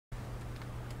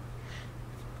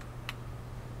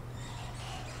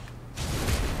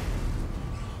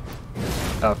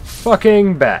a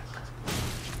fucking bat.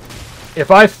 If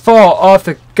I fall off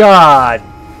the... God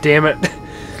damn it.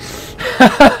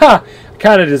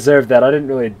 Kind of deserved that. I didn't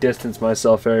really distance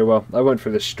myself very well. I went for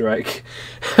the strike.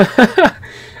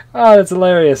 Oh, that's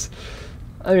hilarious.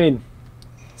 I mean,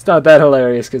 it's not that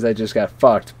hilarious because I just got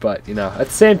fucked, but, you know, at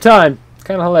the same time,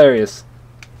 kind of hilarious.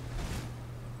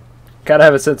 Gotta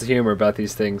have a sense of humor about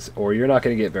these things, or you're not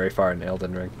going to get very far in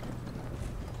Elden Ring.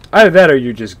 Either that or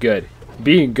you're just good.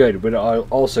 Being good would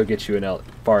also get you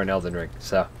far in Elden Ring,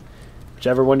 so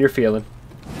whichever one you're feeling.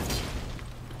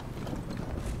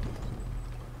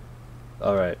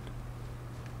 Alright.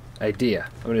 Idea.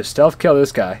 I'm going to stealth kill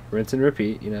this guy. Rinse and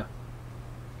repeat, you know.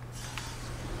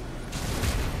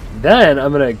 Then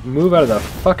I'm going to move out of the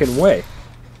fucking way.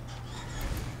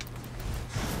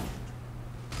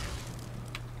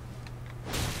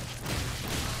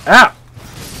 Ow!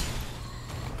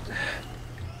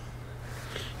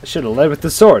 I should have led with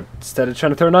the sword instead of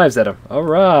trying to throw knives at him.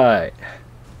 Alright.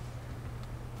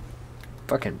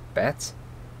 Fucking bats.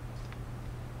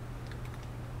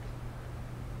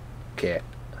 Okay.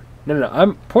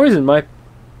 No. Poison might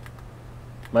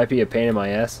be a pain in my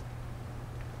ass.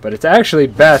 But it's actually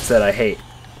bats that I hate.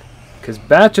 Because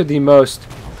bats are the most...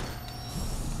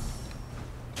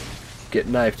 Get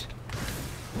knifed.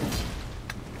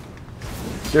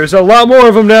 There's a lot more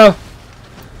of them now.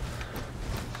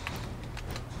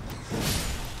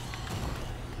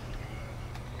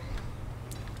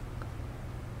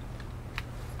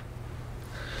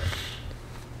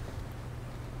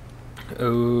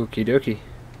 Okie dokie.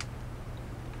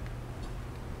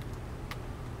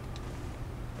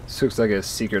 This looks like a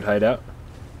secret hideout.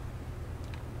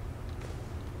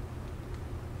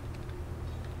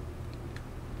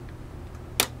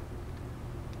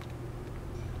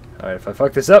 Alright, if I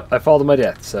fuck this up, I fall to my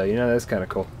death. So, you know, that's kind of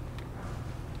cool.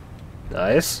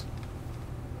 Nice.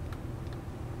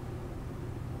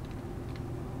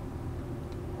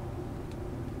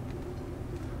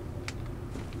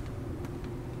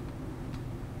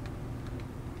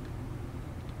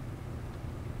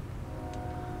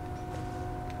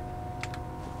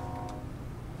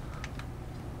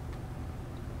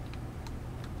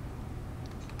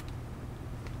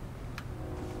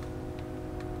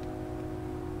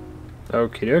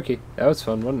 Okie dokie. That was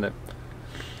fun, wasn't it?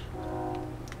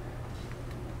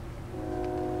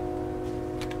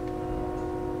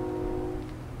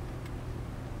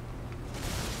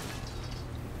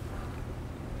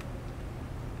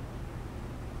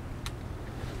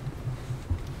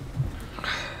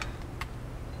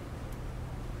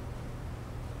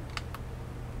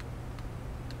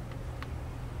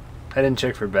 I didn't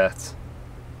check for bats.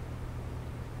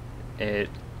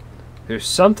 There's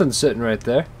something sitting right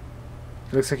there.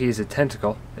 It looks like he's a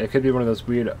tentacle. It could be one of those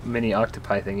weird mini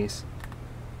octopi thingies.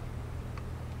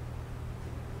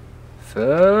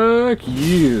 Fuck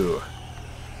you.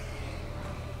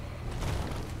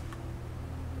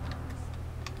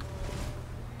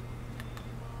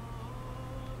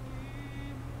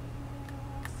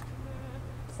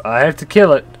 I have to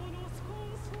kill it.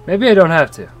 Maybe I don't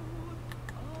have to.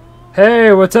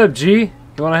 Hey, what's up, G?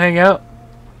 You wanna hang out?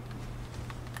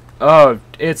 Oh,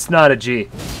 it's not a G.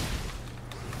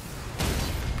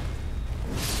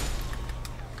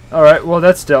 Alright, well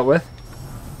that's dealt with.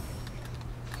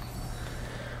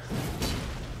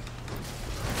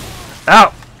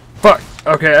 Ow! Fuck!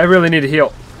 Okay, I really need to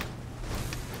heal.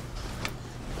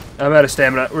 I'm out of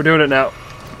stamina. We're doing it now.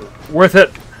 Worth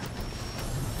it.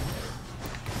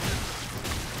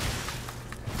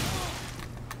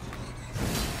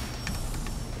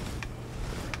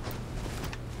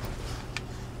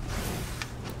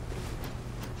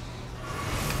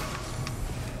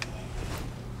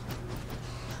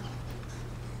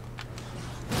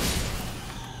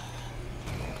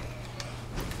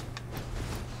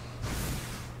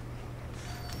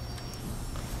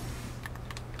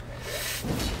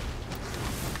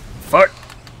 Fuck.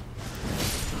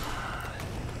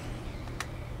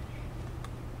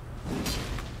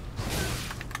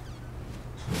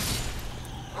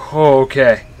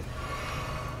 Okay.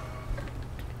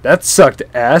 That sucked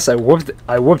ass. I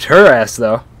whooped her ass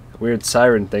though. Weird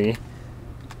siren thingy.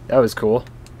 That was cool.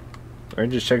 We're gonna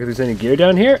just check if there's any gear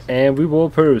down here, and we will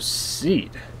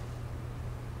proceed.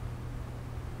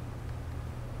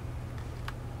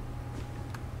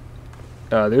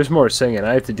 There's more singing.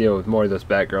 I have to deal with more of those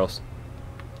Batgirls.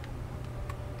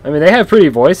 I mean, they have pretty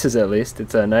voices at least.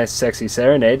 It's a nice, sexy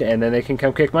serenade, and then they can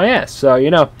come kick my ass. So,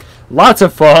 you know, lots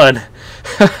of fun.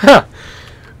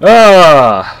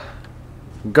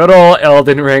 Good old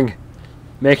Elden Ring.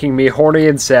 Making me horny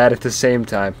and sad at the same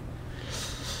time.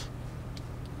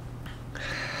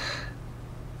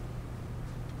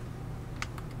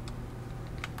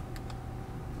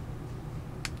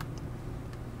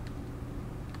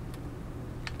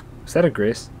 Is that a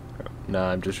grace?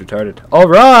 Nah, I'm just retarded.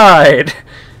 Alright!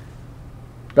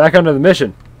 Back onto the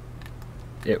mission.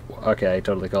 Okay, I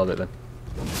totally called it then.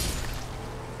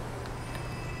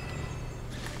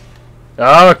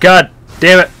 Oh, god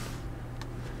damn it!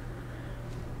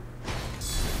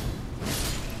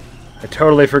 I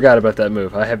totally forgot about that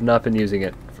move. I have not been using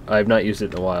it. I have not used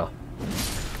it in a while.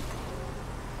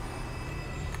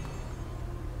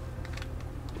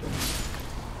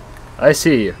 I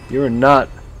see you. You are not...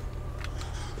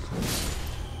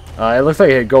 it looks like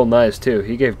he had golden eyes too.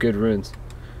 He gave good runes.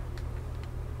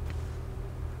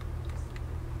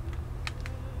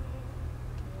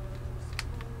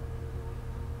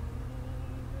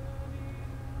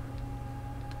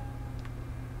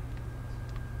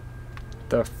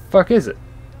 The fuck is it?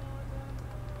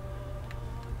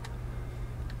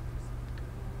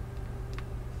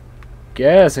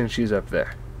 Guessing she's up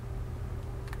there.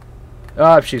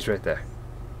 Oh, she's right there.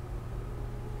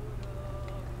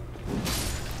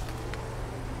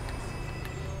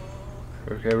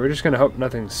 Okay, we're just gonna hope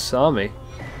nothing saw me.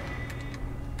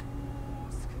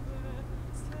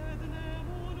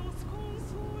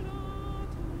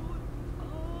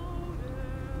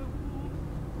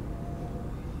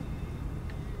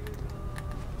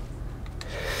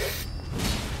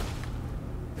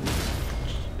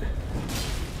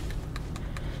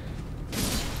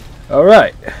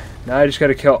 Alright, now I just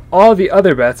gotta kill all the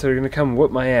other bats that are gonna come whip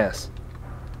my ass.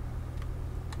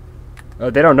 Oh,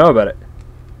 they don't know about it.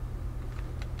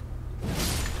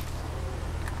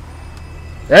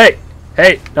 Hey!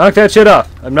 Hey! Knock that shit off!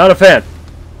 I'm not a fan.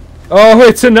 Oh,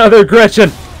 it's another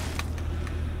Gretchen!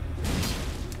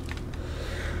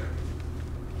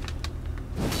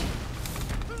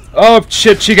 Oh,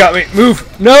 shit, she got me.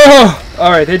 Move! No!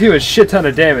 Alright, they do a shit ton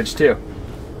of damage, too.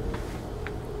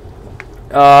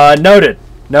 Noted.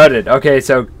 Noted. Okay,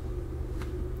 so...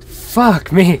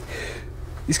 Fuck me.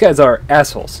 These guys are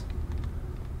assholes.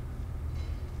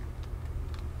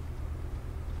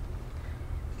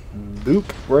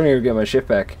 Boop. We're gonna go get my ship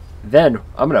back. Then,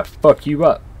 I'm gonna fuck you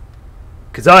up.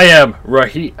 Because I am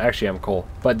Raheem. Actually, I'm Cole.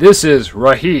 But this is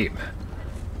Raheem.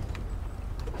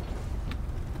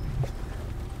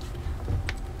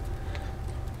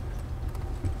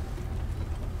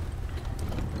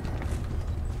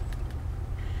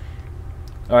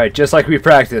 Alright, just like we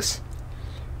practice.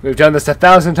 We've done this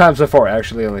 1,000 times before.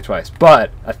 Actually, only twice.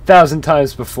 But 1,000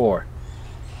 times before.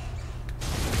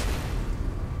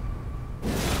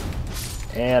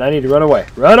 And I need to run away.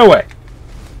 Run away!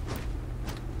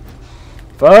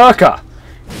 Fuck off!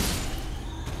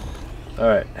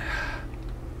 Alright.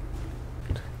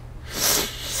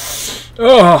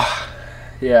 Oh!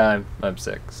 Yeah, I'm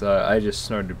sick. So I just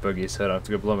snorted a boogie so I don't have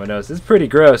to go blow my nose. It's pretty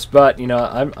gross, but, you know,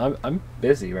 I'm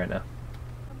busy right now.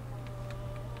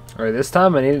 Alright, this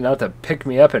time I need it not to pick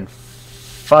me up and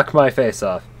fuck my face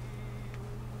off.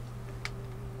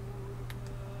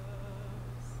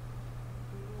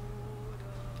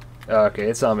 Okay,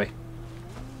 it's on me.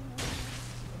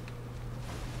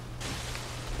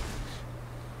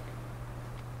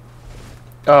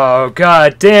 Oh,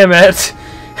 god damn it!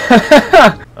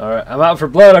 Alright, I'm out for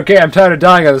blood. Okay, I'm tired of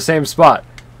dying on the same spot.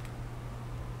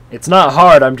 It's not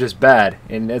hard, I'm just bad.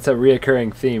 And it's a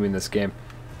reoccurring theme in this game.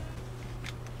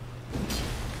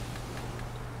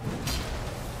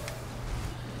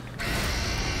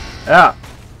 Ah!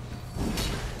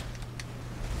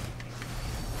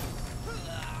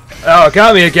 Oh, it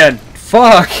got me again.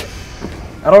 Fuck!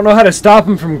 I don't know how to stop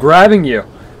him from grabbing you.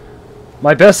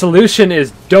 My best solution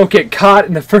is don't get caught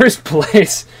in the first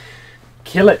place.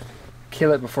 Kill it.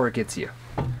 Kill it before it gets you.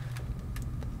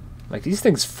 Like, these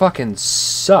things fucking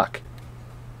suck.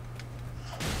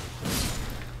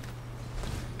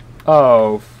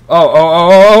 Oh. Oh, oh,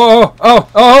 oh, oh, oh, oh,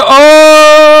 oh,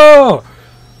 oh!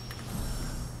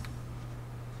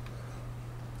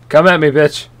 Come at me,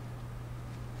 bitch.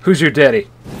 Who's your daddy?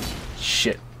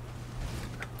 Shit.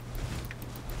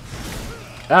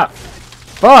 Ah.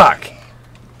 Fuck!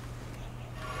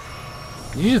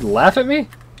 Did you just laugh at me?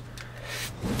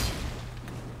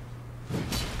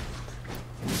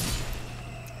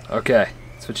 Okay.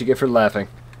 That's what you get for laughing.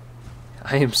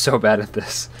 I am so bad at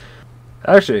this.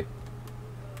 Actually.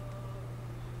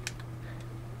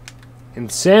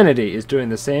 Insanity is doing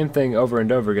the same thing over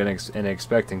and over again and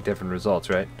expecting different results,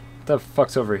 right? What the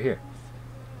fuck's over here?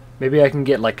 Maybe I can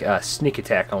get like a sneak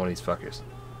attack on one of these fuckers.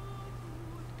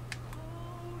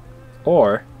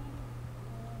 Or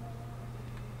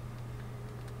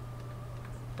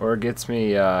it gets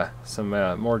me some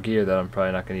more gear that I'm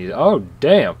probably not going to use. Oh,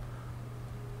 damn!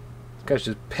 This guy's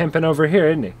just pimping over here,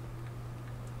 isn't he?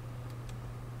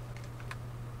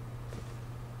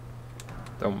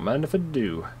 Don't mind if I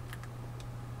do.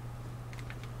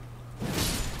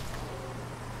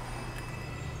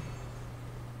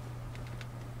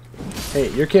 Hey,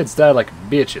 your kids die like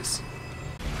bitches.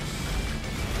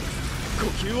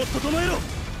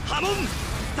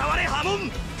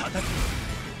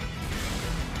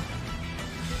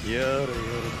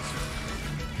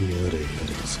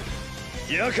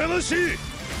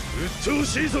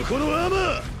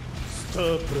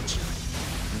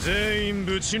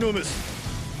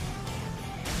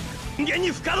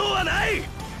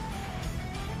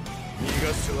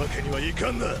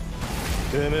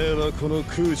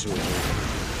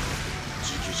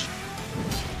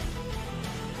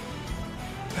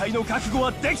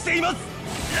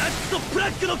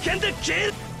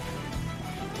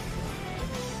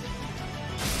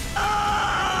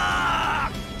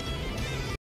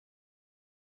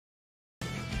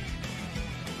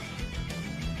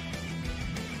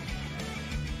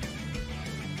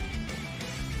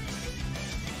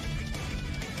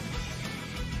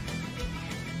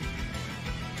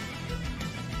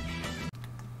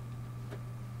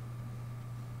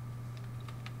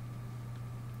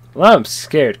 Well, I'm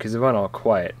scared because it went all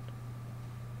quiet.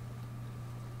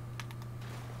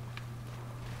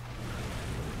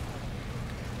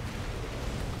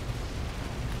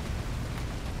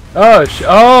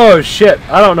 Oh shit!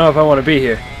 I don't know if I want to be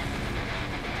here.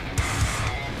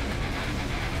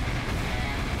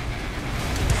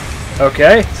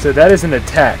 Okay, so that is an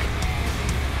attack.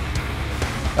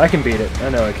 I can beat it. I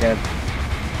know I can.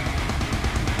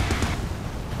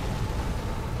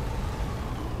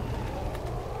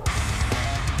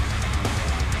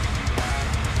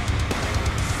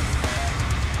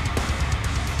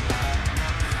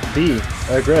 Be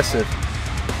aggressive.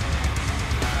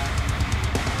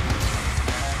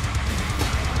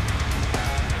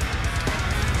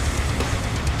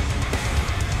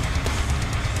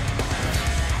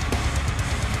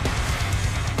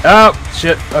 Oh,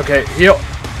 shit. Okay, heal.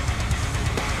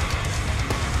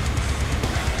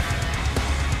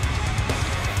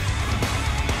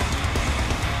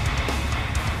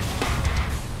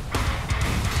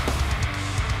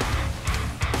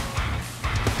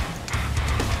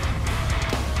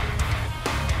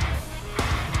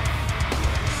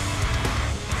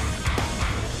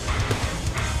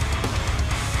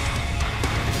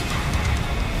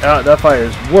 Oh, that fire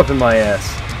is whooping my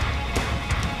ass.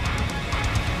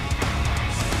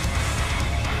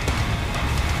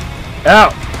 Ow!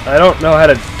 I don't know how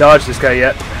to dodge this guy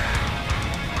yet.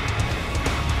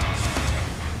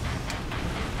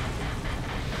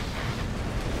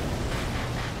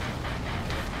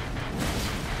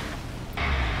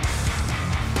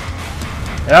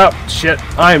 Oh, shit.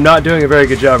 I am not doing a very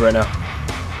good job right now.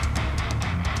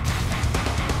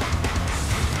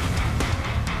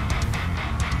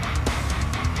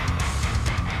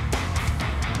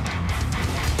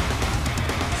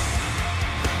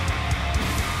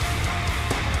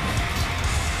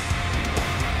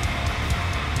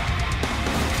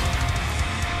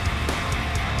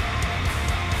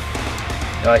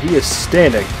 He is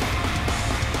standing.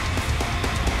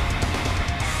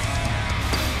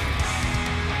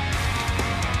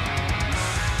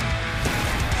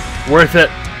 Worth it.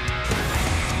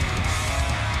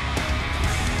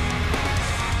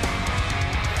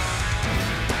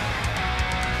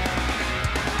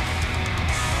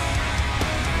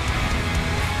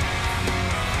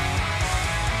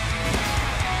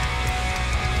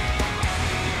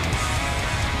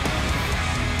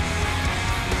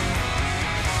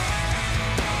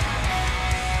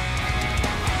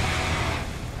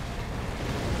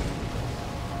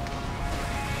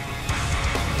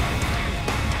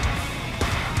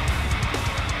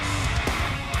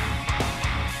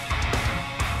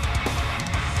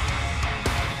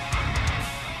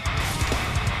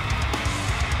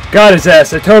 Got his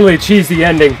ass. I totally cheesed the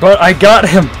ending, but I got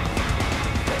him.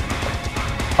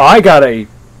 I got a...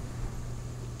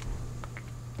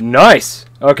 Nice.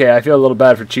 Okay, I feel a little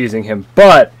bad for cheesing him,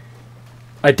 but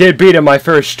I did beat him my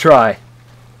first try.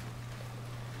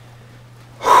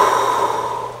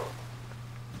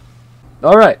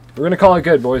 Alright, we're going to call it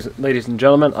good, boys, ladies and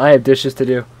gentlemen. I have dishes to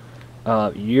do.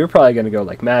 You're probably going to go,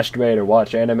 like, masturbate or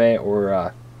watch anime or,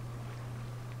 I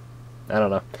don't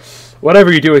know.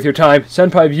 Whatever you do with your time.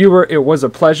 Senpai Viewer, it was a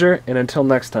pleasure, and until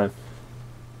next time.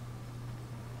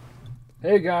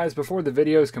 Hey guys, before the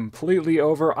video is completely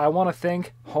over, I want to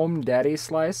thank Home Daddy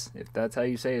Slice, if that's how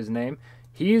you say his name.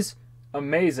 He's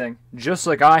amazing. Just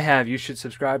like I have, you should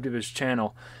subscribe to his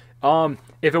channel.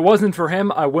 If it wasn't for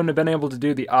him, I wouldn't have been able to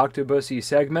do the OctoBussy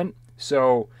segment.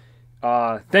 So,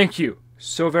 thank you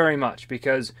so very much,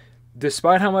 because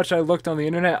despite how much I looked on the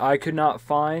internet, I could not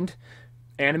find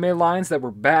anime lines that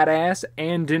were badass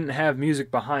and didn't have music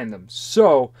behind them.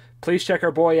 So please check our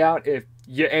boy out. If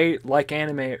you A, like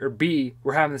anime, or B,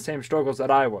 were having the same struggles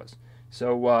that I was.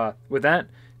 So with that,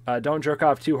 don't jerk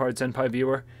off too hard, Senpai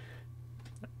Viewer.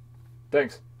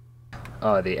 Thanks.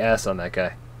 Oh, the ass on that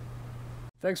guy.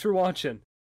 Thanks for watching.